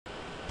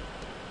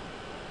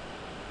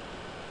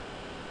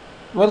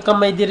Welcome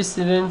my dear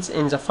students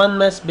in the fun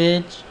math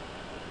page.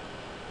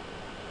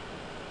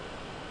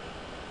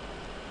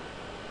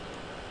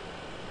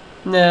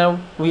 Now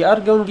we are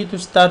going to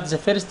start the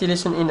first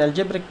lesson in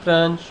algebraic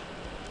branch.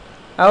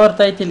 Our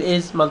title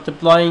is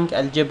multiplying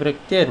algebraic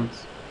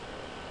terms.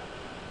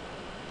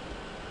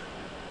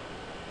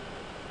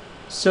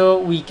 So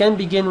we can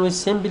begin with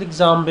simple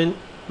example,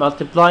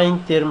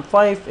 multiplying term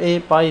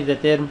 5a by the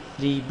term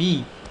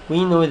 3b.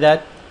 We know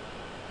that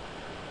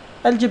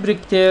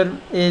algebraic term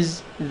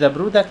is the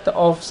product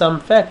of some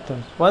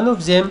factors. One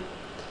of them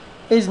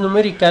is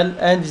numerical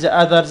and the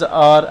others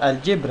are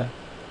algebra,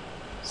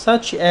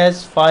 such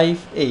as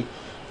 5a.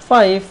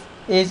 5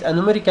 is a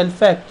numerical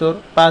factor,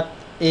 but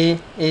a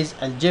is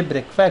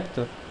algebraic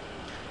factor.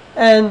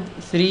 And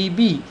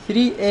 3b.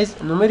 3 is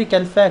a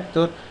numerical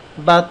factor,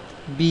 but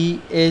b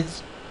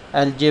is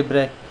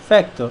algebraic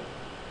factor.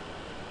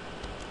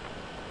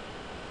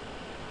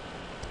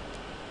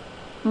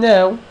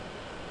 Now,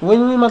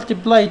 when we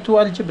multiply two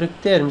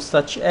algebraic terms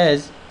such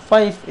as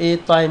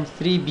 5a times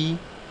 3b,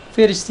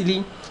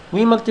 firstly,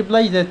 we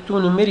multiply the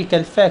two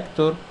numerical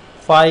factor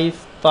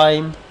 5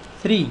 times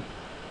 3.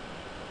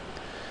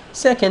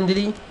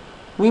 Secondly,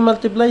 we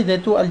multiply the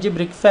two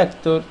algebraic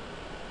factor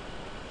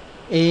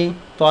a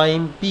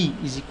times b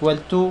is equal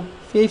to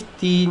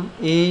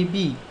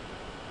 15ab.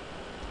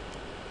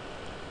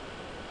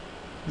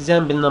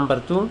 Example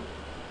number 2.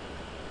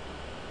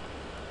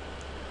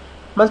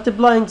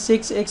 Multiplying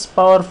 6x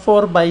power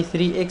 4 by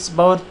 3x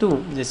power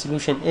 2. The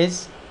solution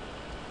is,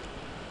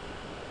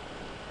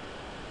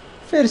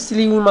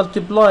 firstly we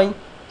multiply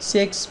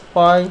 6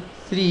 by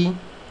 3.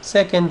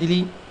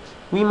 Secondly,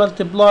 we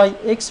multiply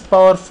x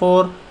power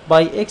 4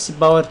 by x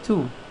power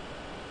 2.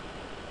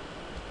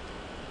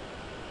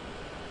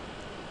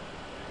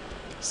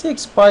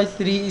 6 by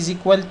 3 is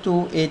equal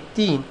to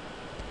 18.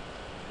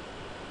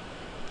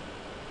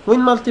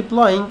 When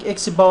multiplying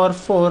x power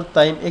 4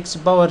 times x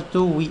power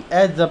 2, we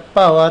add the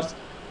powers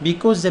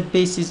because the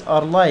bases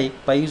are like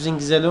by using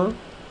the law.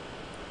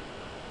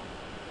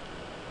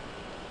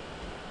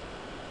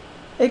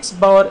 X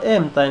power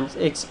m times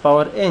x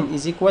power n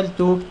is equal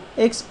to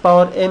x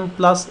power m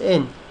plus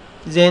n.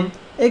 Then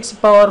x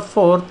power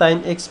 4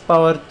 times x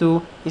power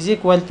 2 is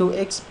equal to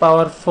x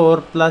power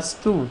 4 plus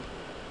 2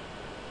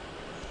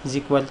 is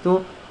equal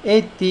to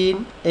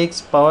 18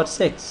 x power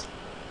 6.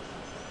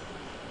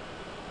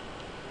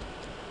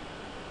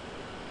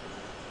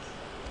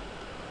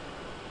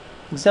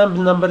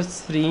 Example number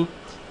 3.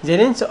 The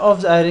length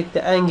of the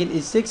rectangle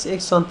is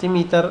 6x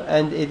centimeter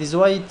and its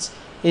width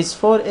is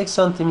 4x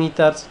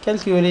centimeters.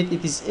 Calculate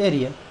its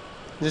area.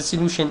 The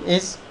solution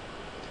is,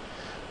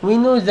 we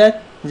know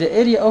that the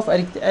area of a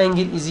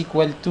rectangle is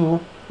equal to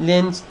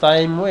length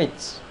times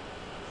width.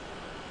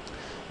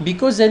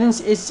 Because the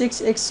length is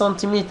 6x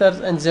centimeters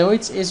and the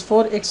width is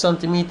 4x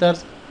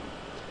centimeters,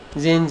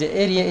 then the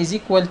area is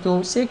equal to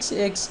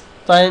 6x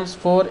times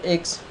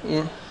 4x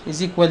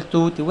is equal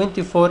to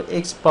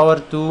 24x power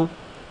 2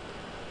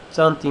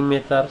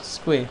 centimeter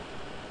square.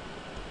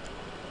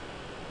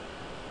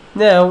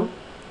 Now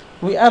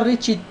we are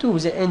reached to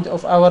the end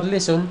of our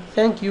lesson.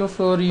 Thank you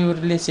for your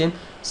lesson.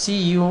 See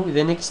you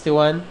the next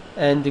one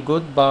and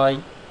goodbye.